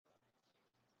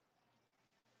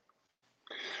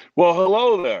Well,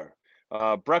 hello there.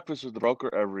 Breakfast with the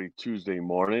broker every Tuesday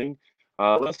morning.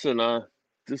 Listen,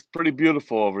 just pretty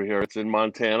beautiful over here. It's in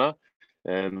Montana,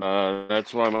 and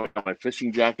that's why I got my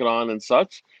fishing jacket on and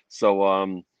such.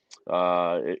 So,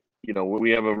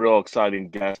 we have a real exciting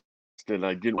guest, and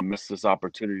I didn't miss this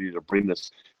opportunity to bring this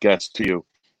guest to you.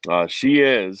 She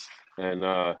is, and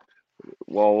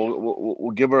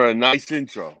we'll give her a nice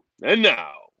intro. And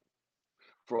now,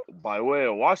 by way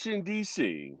of Washington,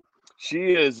 D.C.,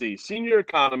 she is the senior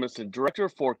economist and director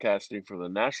of forecasting for the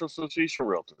National Association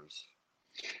of Realtors.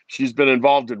 She's been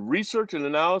involved in research and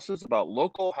analysis about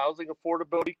local housing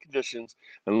affordability conditions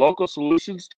and local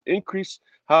solutions to increase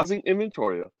housing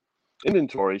inventory.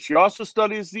 She also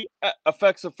studies the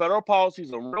effects of federal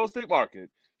policies on real estate market.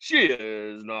 She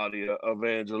is Nadia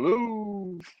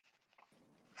Evangelou.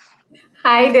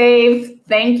 Hi, Dave.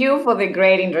 Thank you for the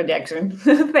great introduction.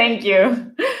 Thank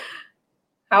you.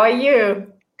 How are you?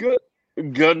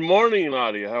 Good morning,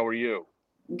 Nadia. How are you?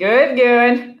 Good.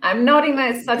 I'm not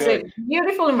in such a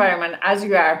beautiful environment as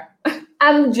you are.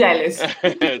 I'm jealous.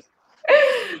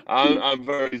 I'm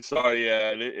very sorry.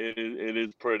 Yeah, it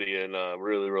is pretty and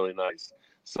really, really nice.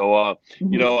 So,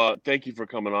 thank you for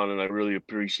coming on, and I really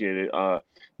appreciate it.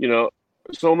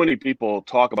 So many people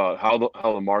talk about how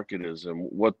the market is and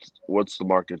what's the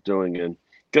market doing, and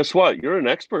guess what? You're an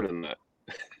expert in that.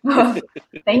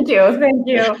 Thank you.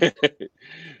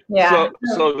 Yeah.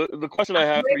 So the question I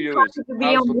have for you is,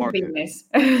 how's the market? Business.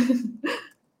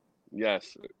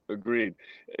 Yes, agreed.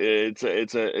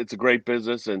 It's a great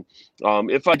business, and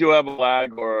if I do have a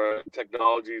lag or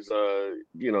technology's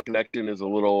connection is a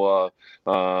little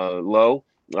low,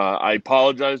 I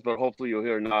apologize, but hopefully you'll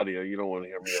hear Nadia. You don't want to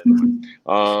hear me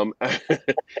anyway.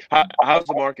 How's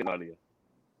the market, Nadia?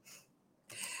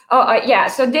 Yeah.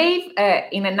 So Dave,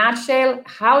 in a nutshell,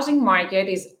 housing market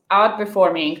is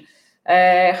outperforming.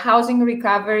 Housing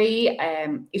recovery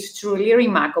is truly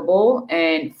remarkable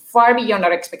and far beyond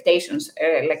our expectations.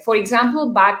 Like, for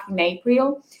example, back in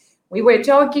April, we were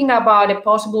talking about a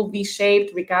possible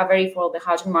V-shaped recovery for the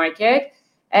housing market,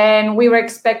 and we were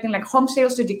expecting like home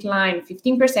sales to decline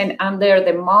 15% under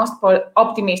the most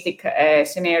optimistic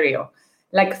scenario.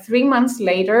 Like 3 months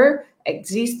later,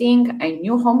 existing and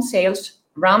new home sales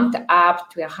ramped up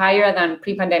to a higher than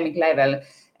pre-pandemic level.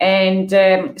 And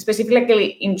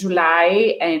specifically in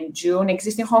July and June,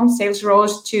 existing home sales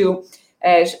rose to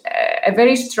a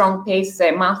very strong pace,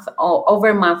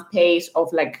 month-over-month pace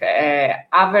of like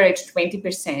average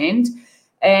 20%.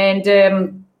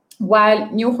 And while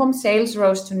new home sales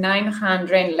rose to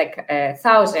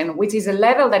 900,000, which is a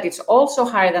level that is also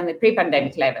higher than the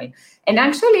pre-pandemic level. And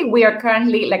actually, we are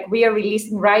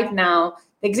releasing right now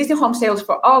the existing home sales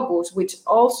for August, which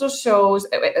also shows,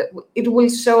 it will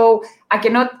show,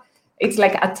 it's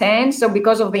like a 10. So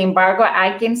because of the embargo,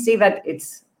 I can see that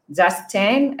it's just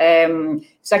 10.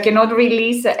 So I cannot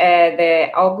release the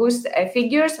August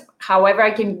figures. However, I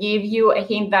can give you a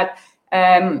hint that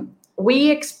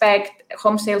we expect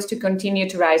home sales to continue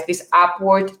to rise, this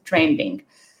upward trending.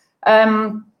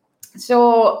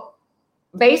 So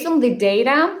based on the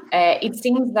data, it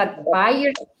seems that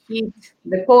buyers hit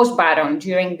the pause button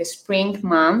during the spring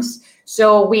months.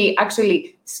 So we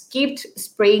actually skipped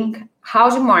spring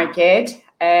housing market,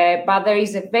 but there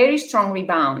is a very strong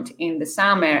rebound in the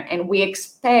summer, and we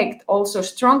expect also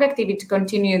strong activity to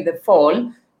continue in the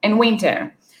fall and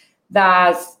winter.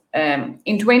 Thus,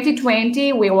 in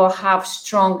 2020, we will have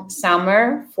strong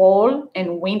summer, fall,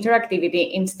 and winter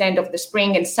activity instead of the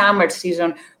spring and summer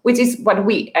season, which is what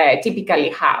we typically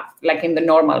have, like in the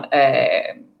normal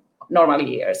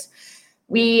years.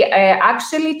 We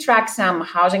actually track some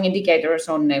housing indicators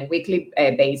on a weekly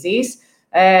basis.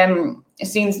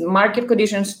 Since market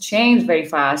conditions change very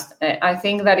fast, I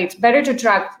think that it's better to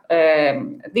track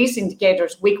these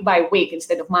indicators week by week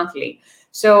instead of monthly.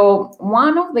 So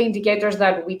one of the indicators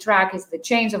that we track is the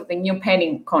change of the new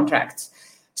pending contracts,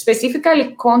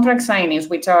 specifically contract signings,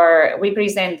 which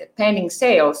represent pending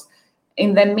sales.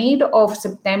 In the mid of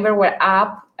September, we're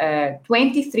up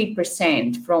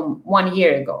 23% from 1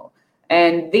 year ago.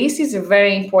 And this is a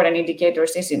very important indicator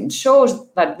since it shows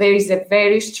that there is a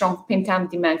very strong pent-up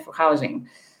demand for housing.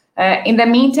 In the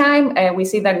meantime, we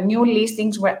see that new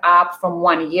listings were up from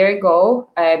 1 year ago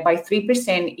by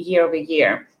 3% year over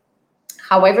year.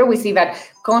 However, we see that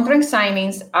contract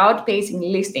signings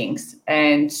outpacing listings,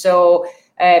 and so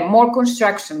more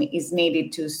construction is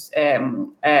needed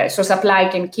so supply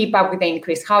can keep up with the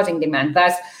increased housing demand.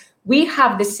 Thus, we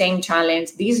have the same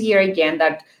challenge this year again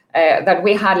that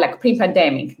we had like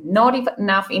pre-pandemic, not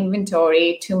enough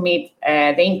inventory to meet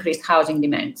the increased housing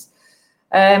demands.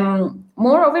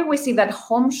 Moreover, we see that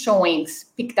home showings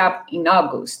picked up in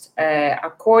August.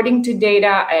 According to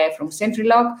data from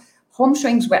Centrilog, home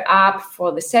showings were up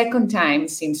for the second time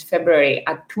since February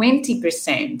at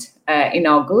 20% in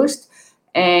August,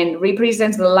 and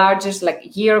represents the largest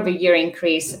year-over-year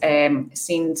increase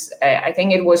since I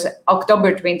think it was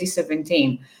October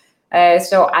 2017.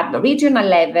 So at the regional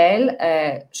level,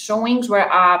 showings were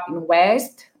up in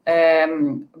West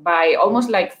by almost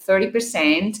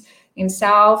 30%, in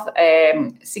South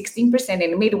 16%,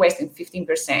 in the Midwest and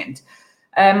 15%.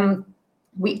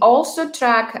 We also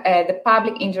track the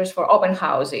public interest for open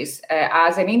houses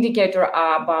as an indicator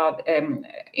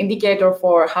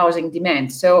for housing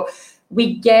demand. So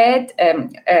we get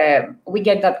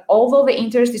that although the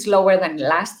interest is lower than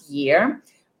last year,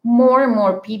 more and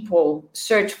more people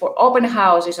search for open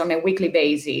houses on a weekly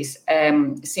basis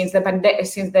since the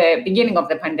beginning of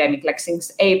the pandemic,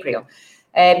 since April.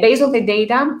 Based on the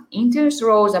data, interest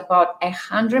rose about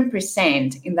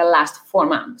 100% in the last 4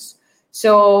 months.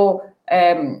 So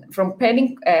from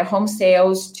pending home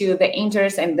sales to the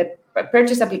interest and the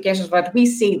purchase applications that we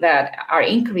see that are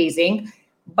increasing,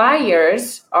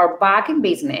 buyers are back in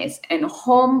business and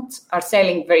homes are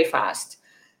selling very fast.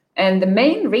 And the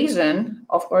main reason,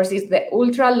 of course, is the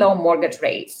ultra low mortgage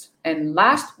rates. And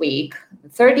last week, the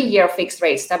 30-year fixed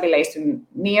rate stabilized to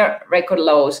near record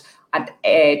lows at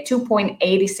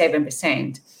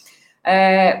 2.87%.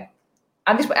 I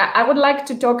would like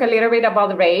to talk a little bit about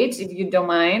the rates, if you don't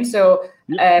mind. So,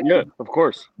 yeah, of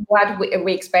course. What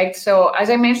we expect. So, as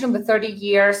I mentioned, the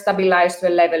 30-year stabilized to a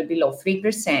level below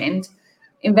 3%.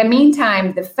 In the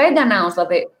meantime, the Fed announced that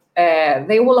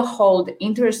they will hold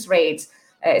interest rates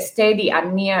steady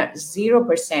at near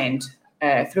 0%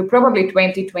 through probably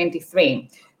 2023.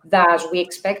 Thus, we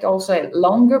expect also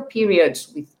longer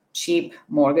periods with cheap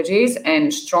mortgages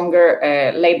and stronger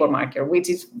labor market, which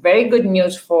is very good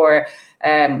news for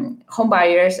home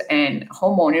buyers and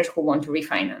homeowners who want to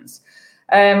refinance.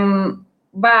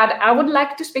 But I would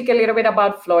like to speak a little bit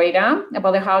about Florida,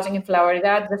 about the housing in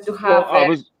Florida, just to have.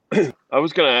 Well, I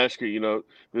was going to ask you,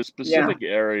 the specific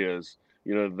areas,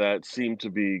 that seem to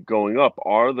be going up.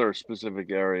 Are there specific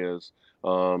areas?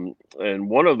 And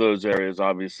one of those areas,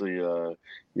 obviously,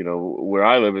 where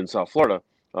I live in South Florida,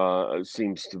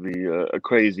 seems to be a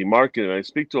crazy market. And I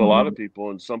speak to a lot of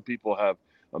people, and some people have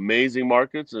amazing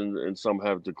markets and some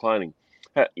have declining.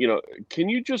 Can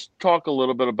you just talk a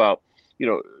little bit about,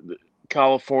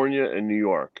 California and New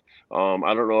York?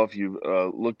 I don't know if you've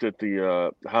looked at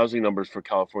the housing numbers for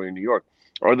California and New York.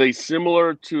 Are they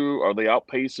similar to? Are they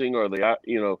outpacing? Or are they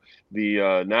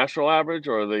the national average?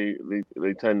 Or are they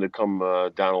tend to come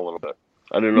down a little bit?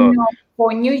 I don't know. No,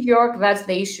 for New York, that's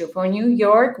the issue. For New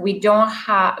York, we don't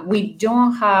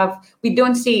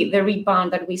see the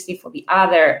rebound that we see for the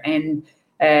other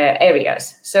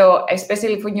areas. So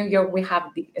especially for New York, we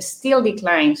have still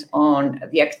declines on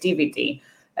the activity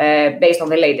based on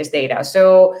the latest data.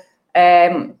 So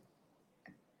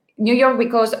New York,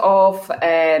 because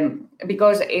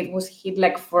it was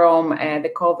hit from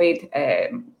the COVID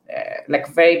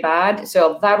very bad.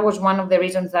 So that was one of the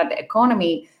reasons that the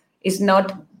economy is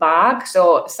not back.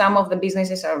 So some of the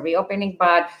businesses are reopening,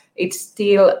 but it's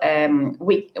still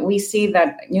we see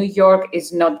that New York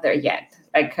is not there yet.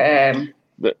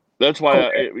 That's why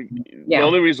the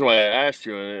only reason why I asked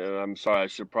you, and I'm sorry, I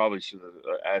should have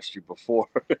asked you before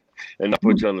and not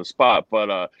put you on the spot,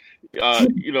 but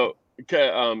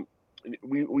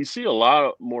we see a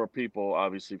lot more people,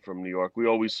 obviously, from New York. We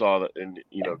always saw that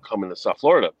coming to South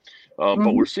Florida,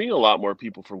 but we're seeing a lot more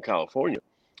people from California,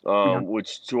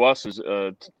 which to us is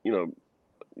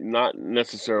not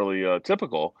necessarily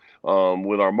typical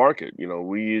with our market.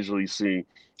 We usually see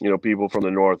people from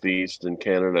the Northeast and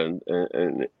Canada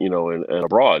and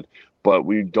abroad, but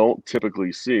we don't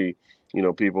typically see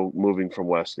people moving from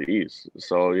west to east.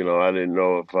 So I didn't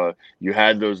know if you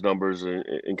had those numbers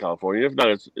in California. If not,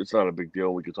 it's not a big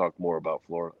deal. We could talk more about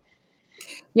Florida.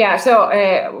 Yeah. So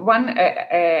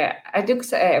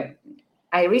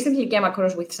I recently came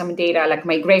across with some data like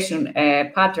migration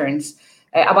patterns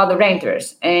about the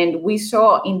renters, and we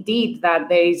saw indeed that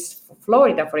there is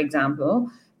Florida, for example,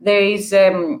 there is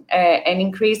an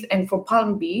increase, and for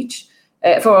Palm Beach,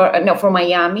 for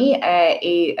Miami,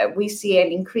 we see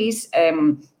an increase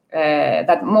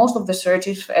that most of the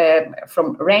searches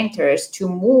from renters to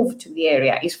move to the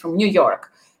area is from New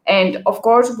York. And of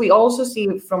course, we also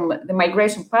see from the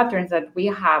migration patterns that we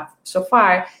have so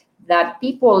far that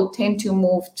people tend to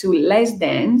move to less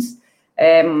dense,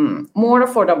 more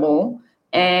affordable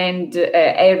and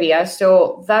areas.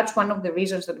 So that's one of the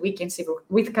reasons that we can see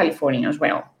with California as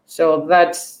well. So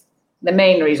that's the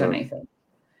main reason, I think.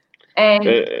 And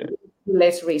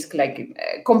less risk, like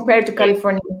compared to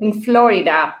California. I think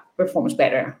Florida performs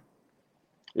better.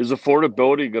 Is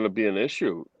affordability going to be an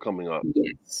issue coming up?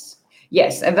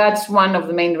 Yes, and that's one of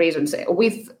the main reasons.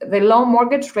 With the low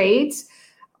mortgage rates,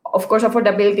 of course,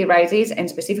 affordability rises, and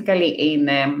specifically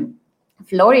in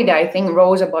Florida, I think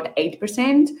rose about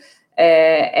 8%,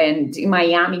 and in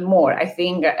Miami more. I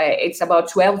think it's about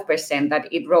 12%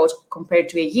 that it rose compared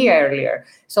to a year earlier.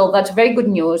 So that's very good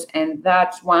news, and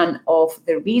that's one of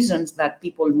the reasons that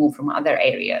people move from other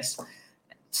areas.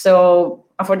 So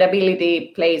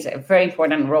affordability plays a very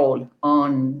important role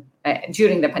on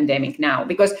during the pandemic now,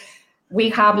 because we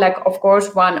have, like, of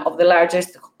course, one of the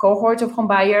largest cohorts of home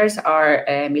buyers are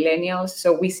millennials.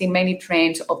 So we see many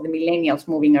trends of the millennials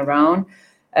moving around.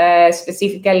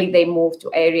 Specifically, they move to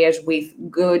areas with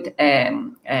good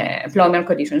employment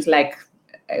conditions, like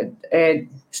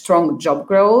strong job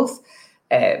growth,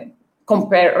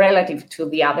 compare relative to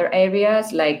the other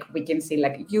areas, like we can see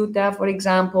like Utah, for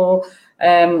example.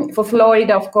 For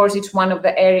Florida, of course, it's one of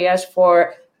the areas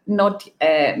for not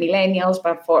millennials,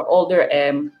 but for older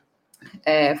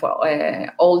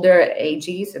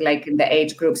ages, like in the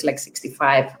age groups like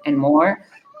 65 and more.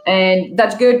 And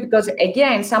that's good because,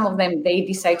 again, some of them, they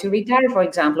decide to retire, for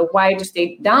example. Why to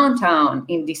stay downtown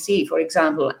in DC, for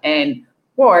example, and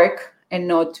work, and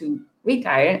not to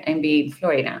retire and be in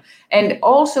Florida. And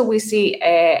also we see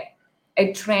a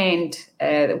trend.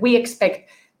 We expect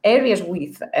areas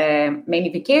with many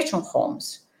vacation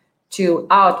homes to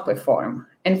outperform.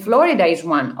 And Florida is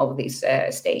one of these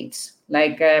states.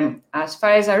 Like, as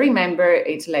far as I remember,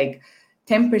 it's like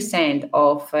 10%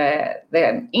 of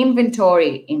the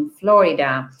inventory in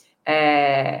Florida,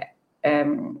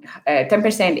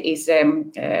 10% is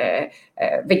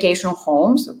vacation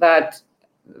homes that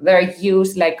they're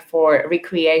used like for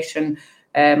recreation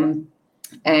and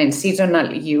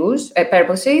seasonal use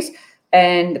purposes,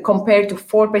 and compared to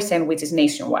 4%, which is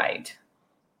nationwide.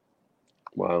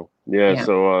 Wow. Yeah.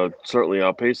 So certainly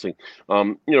outpacing.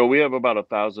 We have about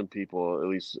 1,000 people, at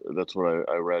least that's what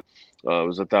I read. It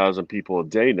was 1,000 people a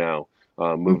day now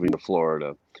moving to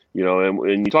Florida.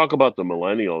 And you talk about the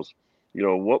millennials,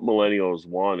 what millennials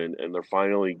want, and they're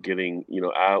finally getting,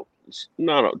 out,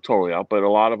 not totally out, but a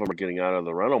lot of them are getting out of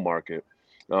the rental market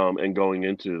and going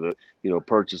into the,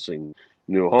 purchasing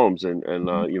new homes. And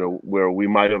where we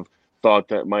might have thought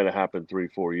that might have happened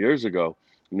 3-4 years ago,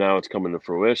 now it's coming to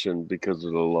fruition because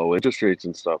of the low interest rates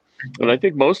and stuff. And I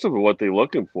think most of what they're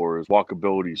looking for is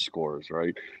walkability scores,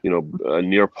 right?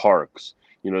 Near parks.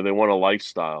 They want a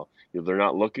lifestyle. They're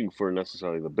not looking for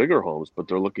necessarily the bigger homes, but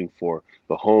they're looking for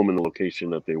the home and the location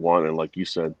that they want. And like you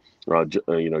said,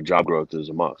 job growth is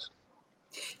a must.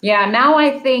 Yeah, now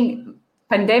I think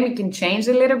pandemic can change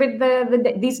a little bit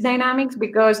these dynamics,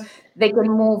 because they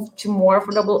can move to more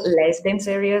affordable, less dense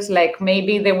areas. Like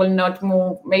maybe they will not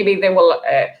move, maybe they will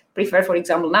prefer, for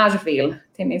example, Nashville,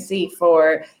 Tennessee,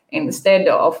 instead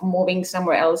of moving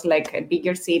somewhere else, like a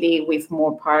bigger city with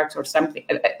more parks or something.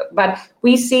 But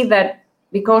we see that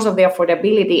because of the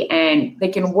affordability, and they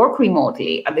can work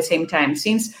remotely at the same time,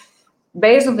 since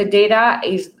based on the data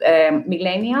is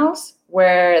millennials,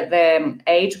 where the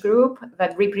age group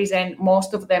that represent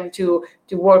most of them to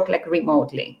work like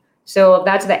remotely. So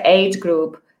that's the age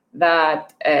group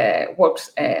that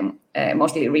works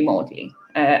mostly remotely.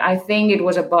 I think it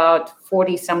was about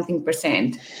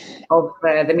 40-something% of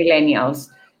the millennials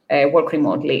work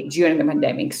remotely during the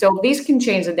pandemic. So this can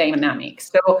change the dynamics.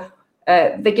 So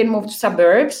they can move to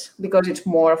suburbs because it's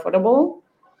more affordable,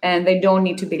 and they don't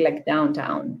need to be like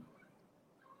downtown.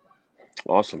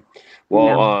 Awesome.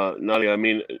 Well, Nadia, I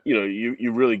mean,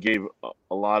 you really gave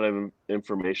a lot of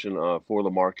information for the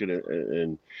market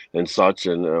and such,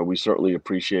 and we certainly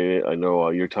appreciate it. I know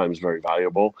your time is very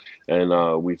valuable,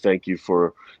 and we thank you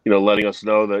for, letting us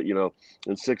know that,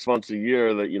 in 6 months, a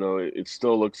year, that, it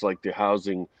still looks like the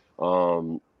housing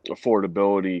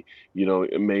affordability,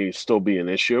 it may still be an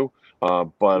issue,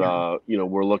 but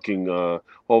we're looking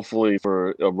hopefully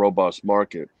for a robust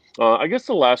market. I guess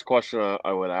the last question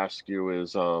I would ask you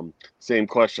is same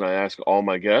question I ask all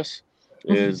my guests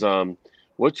is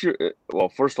what's your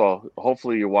first of all,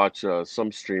 hopefully you watch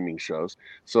some streaming shows.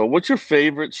 So what's your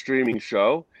favorite streaming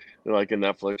show, like a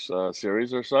Netflix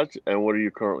series or such, and what are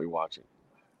you currently watching?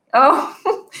 Oh,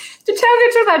 to tell the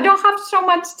truth, I don't have so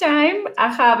much time. I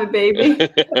have a baby.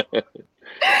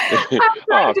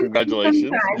 Oh,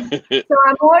 congratulations. So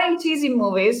I'm more in cheesy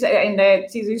movies, in the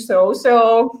cheesy show.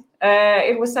 So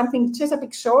it was something,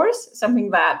 Chesapeake Shores, something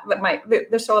that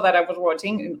the show that I was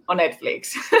watching on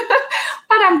Netflix.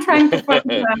 But I'm trying to find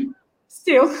them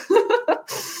still.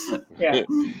 Yeah.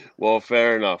 Well,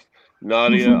 fair enough.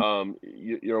 Nadia,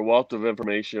 you're a wealth of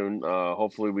information.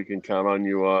 Hopefully, we can count on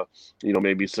you.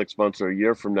 Maybe 6 months or a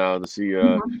year from now to see,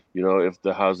 Mhm. if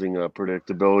the housing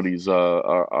predictabilities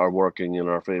are working in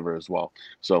our favor as well.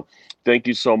 So, thank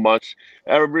you so much.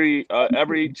 Every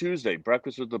Tuesday,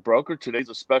 Breakfast with the Broker. Today's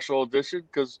a special edition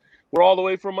because we're all the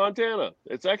way from Montana.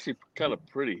 It's actually kind of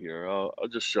pretty here. I'll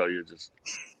just show you, just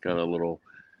kind of little,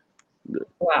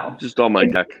 Wow. just on my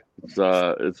deck.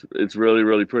 It's really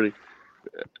really pretty.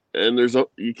 And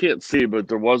you can't see, but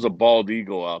there was a bald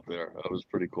eagle out there. That was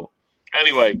pretty cool.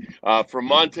 Anyway, from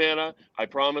Montana, I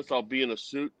promise I'll be in a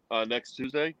suit next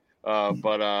Tuesday.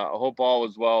 But I hope all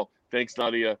is well. Thanks,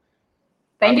 Nadia. Have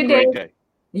Thank a you, great Dave. day.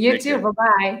 You Take too. care.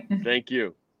 Bye-bye. Thank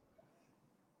you.